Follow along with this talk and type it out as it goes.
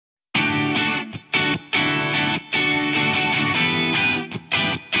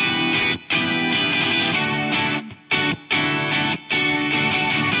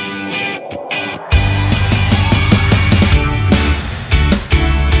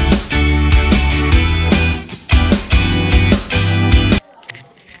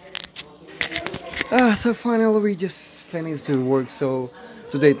So finally we just finished the work. So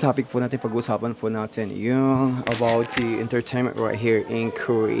today topic po natin pag-usapan po natin yung about the entertainment right here in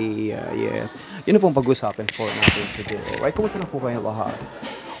Korea. Yes. Yun na pong pag-usapan po natin today. Alright, kumusta na po kayo lahat?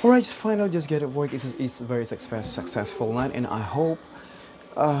 Alright, finally just get it work. It's very successful night and I hope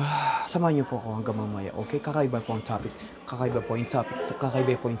samahan niyo po ako hanggang mamaya, okay? Kakaiba po ang topic. Kakaiba po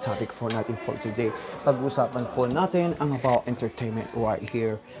yung topic for natin for today. Pag-usapan po natin ang about entertainment right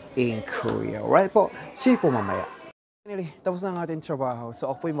here in Korea. Right po? See you po mamaya. Finally, tapos na ang ating trabaho. So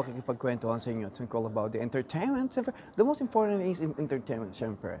ako po yung makikipagkwentuhan sa inyo tungkol about the entertainment. Siyempre, the most important is entertainment,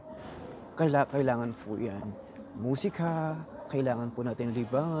 siyempre. Kailangan po yan. Musika, kailangan po natin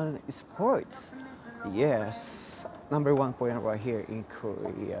libangan, sports. Yes, number one po yan right here in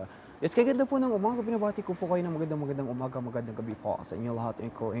Korea. Yes, kaya ganda po ng umaga. Binabati ko po kayo ng magandang umaga, magandang gabi po sa inyo lahat. And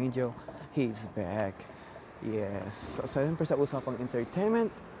Ko Angel, he's back. Yes, so siyempre sa usapang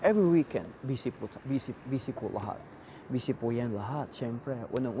entertainment, every weekend, busy po lahat. Busy po yan lahat, siyempre.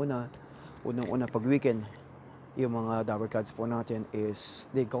 Unang-una pag weekend, yung mga Dabber Cats po natin is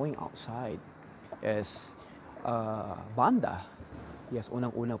they going outside. Yes, banda. Yes,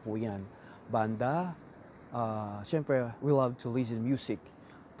 unang-una po yan. Banda, siyempre, we love to listen music.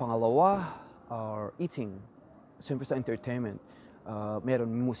 Pangalawa, or eating. Siyempre sa entertainment,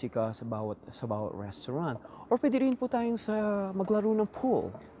 meron musika sa bawat restaurant. Or pwede rin po tayong maglaro ng pool.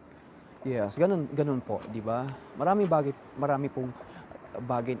 Yes, ganun po, di ba? Marami pong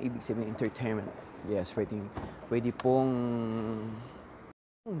bagay ibig sabihin entertainment. Yes, pwede pong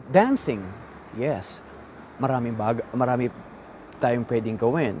dancing. Yes, marami tayong pwedeng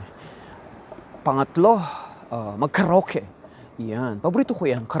gawin. Pangatlo, mag-karaoke. Yan. Paborito ko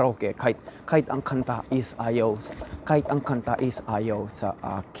yan, karaoke. Kahit ang kanta is ayaw sa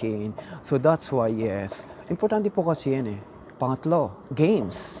akin. So that's why, yes. Importante po kasi yan eh. Pangatlo,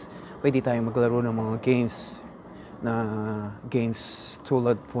 games. Pwede tayong maglaro ng mga games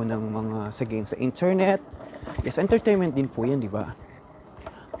tulad po ng mga games sa internet. Yes, entertainment din po yan, di ba?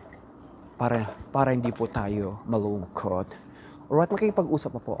 Para hindi po tayo malungkot. Alright,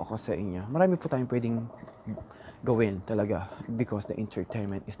 makikipag-usap pa po ako sa inyo. Marami po tayong pwedeng gawin talaga because the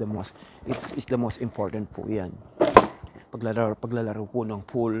entertainment is the most important po yan. Paglalaro po ng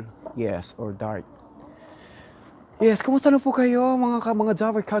pool, yes, or dart. Yes, kumusta na po kayo mga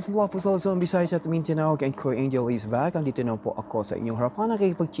Dabber Cats mula po sa Luzon, Visayas at Mindanao? And Ko Angel is back. Andito na po ako sa inyong harapan,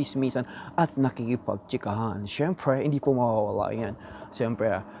 nakikipagchismisan at nakikipagtsikahan. Siyempre, hindi po mawawala yan.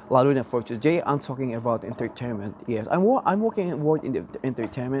 Siyempre, lalo na for today, I'm talking about entertainment. Yes, I'm working in the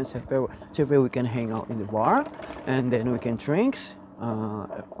entertainment. Siyempre, we can hang out in the bar and then we can drinks.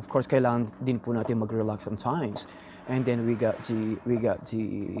 Of course, kailangan din po natin mag-relax sometimes. And then we got the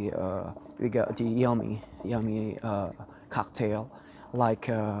yummy cocktail, like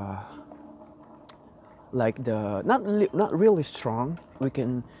the not really strong. We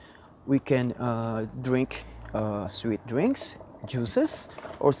can drink sweet drinks, juices,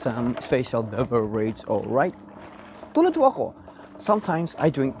 or some special beverage. All right. Tulad po ako. Sometimes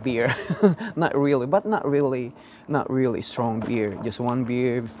I drink beer, not really strong beer. Just one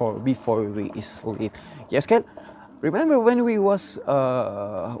beer before we sleep. Yes, can. Remember when we was,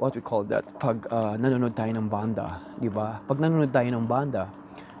 what we call that, pag nanonood tayo ng banda, di ba? Pag nanonood tayo ng banda,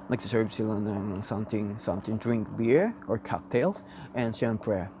 nagsiserve sila ng something drink, beer or cocktails, and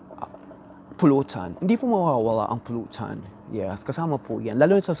syempre, pulutan. Hindi po mawawala ang pulutan. Yes, kasama po yan.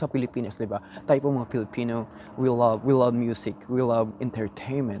 Lalo na sa Pilipinas, di ba? Tayo po mga Pilipino, we love music, we love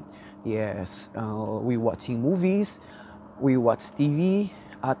entertainment. Yes, we watching movies, we watch TV,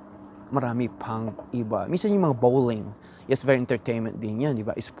 at marami pang iba. Minsan yung mga bowling, yes, very entertainment din yan, di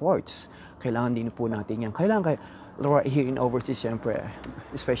ba? Sports, kailangan din po natin yan. Kailangan right here in overseas, syempre,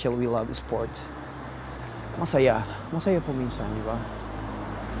 especially we love sports. Masaya po minsan, di ba?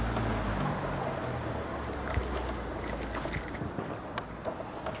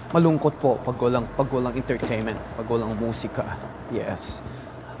 Malungkot po pag walang entertainment, pag walang musika. Yes.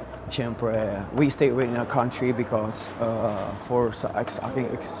 Siyempre, we stay within our country because sa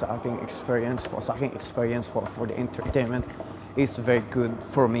aking experience po for the entertainment is very good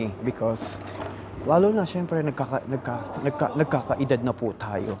for me because lalo na siyempre nagkakaedad na po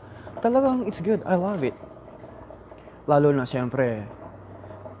tayo. Talagang it's good. I love it. Lalo na siyempre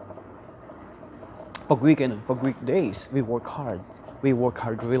pag weekdays, we work hard. We work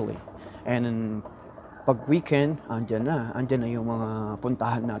hard really. And pag weekend, andyan na yung mga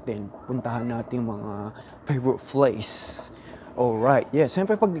puntahan natin mga favorite place. Alright, yes,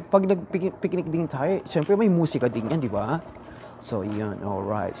 siyempre pag nag-picnic din tayo, siyempre may musika din yan, di ba? So, yun.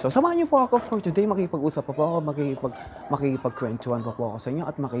 Alright. So, samahan niyo po ako for today. Makipag-usap pa po ako, makipagkwentuhan pa po ako sa inyo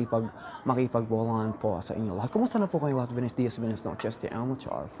at makipagbolaan po sa inyo lahat. Kumusta na po kayo lahat? Buenos dias, buenos noches, te amo to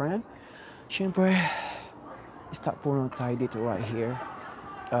our friend. Siyempre, start po na tayo dito right here.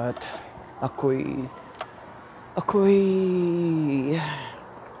 At ako'y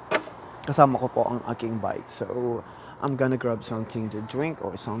kasama ko po ang aking bike. So, I'm gonna grab something to drink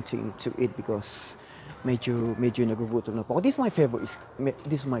or something to eat because medyo nagugutom na po ako. This is my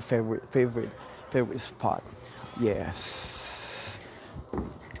favorite spot. Yes.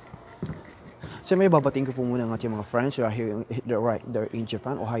 So may babating ko po muna ang ating mga friends right here right there in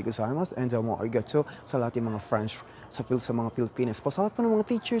Japan. Ohayo gozaimasu and mo arigato sa lahat ng mga friends sa mga Pilipinas. Po sa lahat po ng mga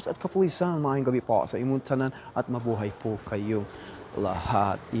teachers at kapulisan, maayong gabi po sa inyong tanan at mabuhay po kayo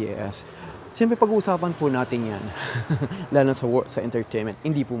lahat. Yes. Siyempre pag-uusapan po natin yan, lalo sa entertainment,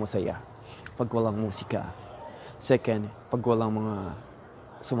 hindi po masaya pag walang musika. Second, pag walang mga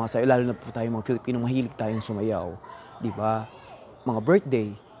sumasayaw, lalo na po tayo mga Pilipino, mahilig tayong sumayaw. Di ba? Mga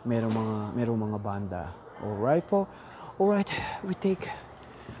birthday, merong mga banda. Alright po? Alright,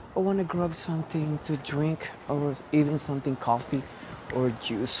 I wanna grab something to drink or even something coffee or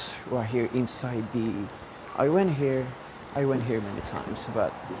juice right here inside the... I went here many times,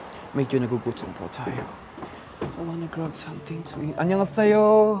 but medyo nagugutom po tayo. I wanna grab something to eat. 안녕하세요.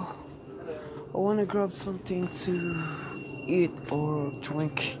 I wanna grab something to eat or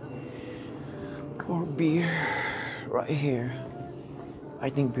drink or beer right here. I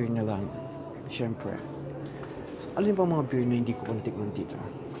think beer na lang. Siyempre. Alin pa mga beer na hindi ko pa natikman dito?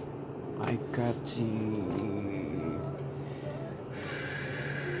 I got the...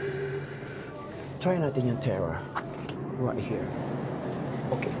 Try natin yung Terra. Right here.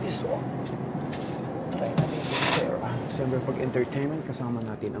 Okay, this one. Try natin yung Terra. Siyempre pag entertainment, kasama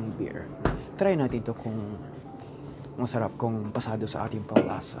natin ang beer. Try natin to kung masarap, kung pasado sa ating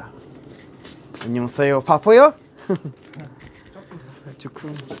panlasa. 안녕하세요. 바빠요?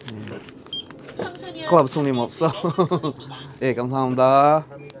 주쿠. 콜라보 손님 없어? 예, 감사합니다.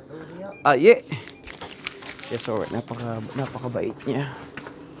 아, 예. Yes, alright. Napakabait niya.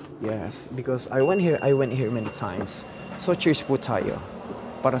 Yes, because I went here many times. So cheers po tayo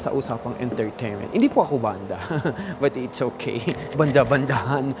para sa usapang entertainment. Hindi po ako banda, but it's okay.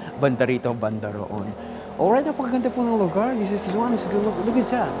 Banda-bandahan, banda rito, banda roon. Alright, napakaganda po ng lugar. This is one. Look at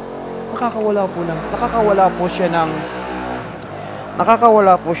that. Nakakawala po siya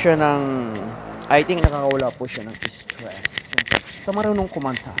ng I think nakakawala po siya ng stress. Sa marunong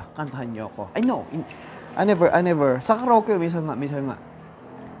kumanta, kantahan niyo ako. I know. I never. Sa karaoke, minsan nga.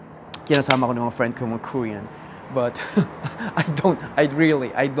 Kinasama ko ng mga friend ko mga Korean. But I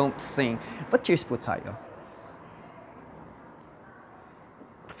don't sing. But cheers po tayo.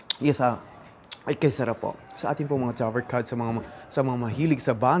 Yes, ay kay sarap po. Sa ating po mga Tower Card, sa mga mahilig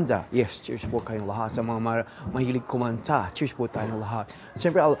sa banda. Yes, cheers po kayong lahat. Sa mga mahilig kumanta, cheers po tayong lahat.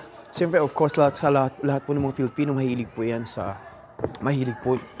 Siyempre of course lahat po ng mga Pilipino mahilig po yan sa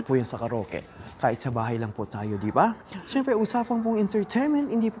karaoke. Kahit sa bahay lang po tayo, di ba? Siyempre, usapan pong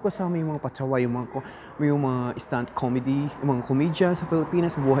entertainment, hindi po kasama yung mga patawa, yung mga stand comedy, yung mga komedya sa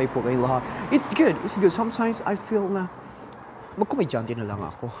Pilipinas, buhay po kayong lahat. It's good. Sometimes I feel na magkomedyante na lang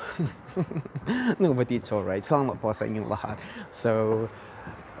ako. No, but it's alright. Salamat po sa inyong lahat. So,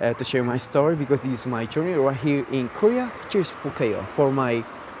 to share my story because this is my journey right here in Korea. Cheers po kayo for my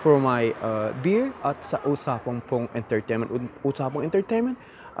beer at sa usapang pong entertainment.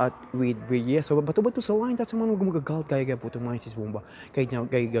 At with beer. So, bato-bato sa line. At sa mga magagalit, kaya po itong mga sis bomba. Kaya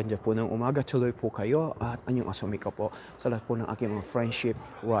ganda po ng umaga. Tuloy po kayo. At anyong asumika po sa lahat po ng aking mga friendship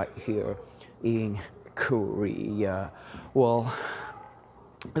right here in Korea. Well,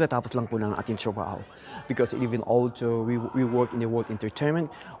 natatapos lang po ng ating trabaho. Because even also, we work in the world entertainment.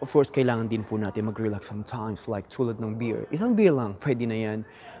 Of course, kailangan din po natin mag-relax sometimes. Like tulad ng beer. Isang beer lang, pwede na yan.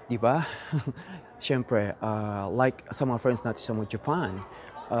 Di ba? Siyempre, like sa mga friends natin sa mga Japan,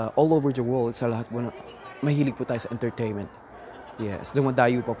 all over the world, sa lahat po na mahilig po tayo sa entertainment. Yes,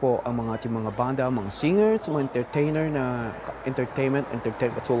 dumadayo pa po ang mga ating mga banda, mga singers, mga entertainer na entertainment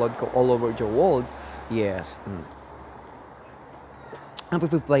katulad ko all over the world. Yes. I'm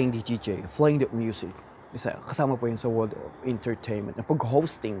playing the DJ, playing the music. Kasama po yun sa world of entertainment, na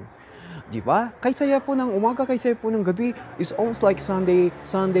pag-hosting. Di ba? Kay saya po ng umaga, kay saya po ng gabi. It's almost like Sunday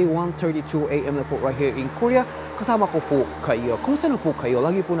 1:32 AM na po right here in Korea. Kasama ko po kayo. Kumusta na po kayo?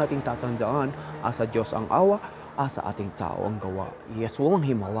 Lagi po nating tatandaan, asa Diyos ang awa, sa ating tao ang gawa. Yes, walang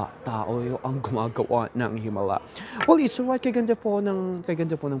himala. Tao ang gumagawa ng himala. Well, it's alright. Kay ganda po ng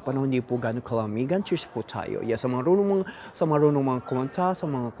panahon, hindi po gano'ng kalamigan. Cheers po tayo. Yes, sa marunong mga kumanta, sa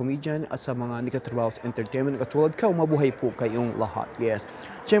mga comedian, at sa mga nagtatrabaho sa entertainment, katulad ka, mabuhay po kayong lahat. Yes.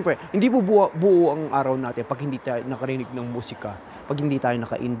 Siyempre, hindi po buo ang araw natin pag hindi tayo nakarinig ng musika, pag hindi tayo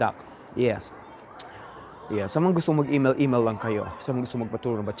nakaindak. Yes. Yeah, sa mga gusto mag-email, email lang kayo. Sa mga gusto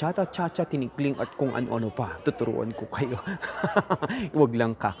magpaturo ng bachata, cha-cha, tinikling at kung ano-ano pa, tuturuan ko kayo. Huwag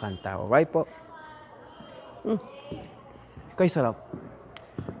lang kakanta. Alright po? Kay sarap.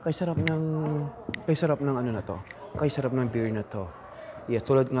 Kay sarap ng ano na to. Kay sarap ng beer na to. Yeah,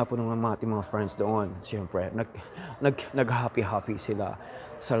 tulad nga po ng mga ating mga friends doon. Siyempre, nag-happy-happy sila.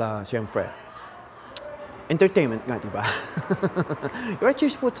 Siyempre, entertainment nga, diba? Right,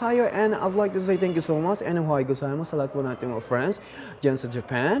 cheers po tayo, and I'd like to say thank you so much and huwag gozaimasu sa lahat po natin mga friends dyan sa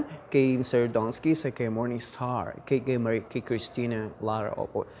Japan, kay Sir Donsky, sa kay Morningstar, kay Christina Lara of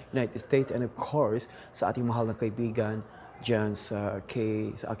United States, and of course sa ating mahal na kaibigan dyan sa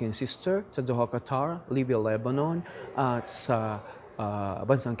aking sister sa Doha, Qatar, Libya, Lebanon, at sa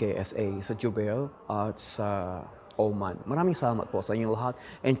bansang KSA, sa Jubail, at sa Oman. Maraming salamat po sa inyong lahat,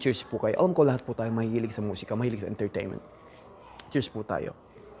 and cheers po kayo. Alam ko lahat po tayo mahilig sa musika, mahilig sa entertainment. Cheers po tayo.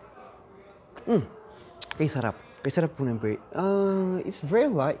 Kay sarap po ng beer. It's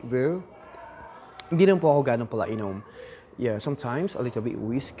very light, bro. Hindi naman po ako ganun pala inom. Yeah, sometimes a little bit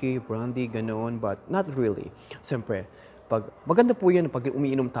whiskey, brandy, ganoon, but not really. Siyempre, maganda po yan pag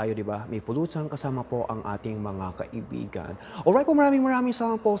umiinom tayo, di ba? May pulutan, kasama po ang ating mga kaibigan. Alright po, maraming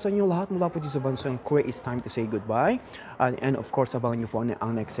salamat po sa inyo lahat mula po dito sa bansang Korea. It's time to say goodbye. And of course, abangan niyo po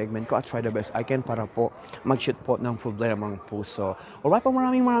ang next segment ko. I'll try the best I can para po mag-shoot po ng problemang puso. Alright po,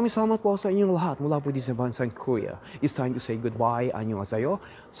 maraming salamat po sa inyong lahat mula po dito sa bansang Korea. It's time to say goodbye. Annyeonghaseyo,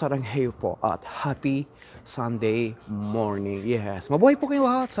 saranghayo po, at happy Sunday morning. Yes, mabuhay po kayo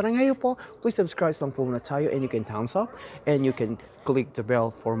lahat. Saranghayo po. Please subscribe lang po muna tayo, and you can thumbs up and you can click the bell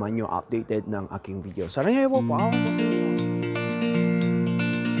for my new updated ng aking video. Saranghayo po. Paalam po sa inyo.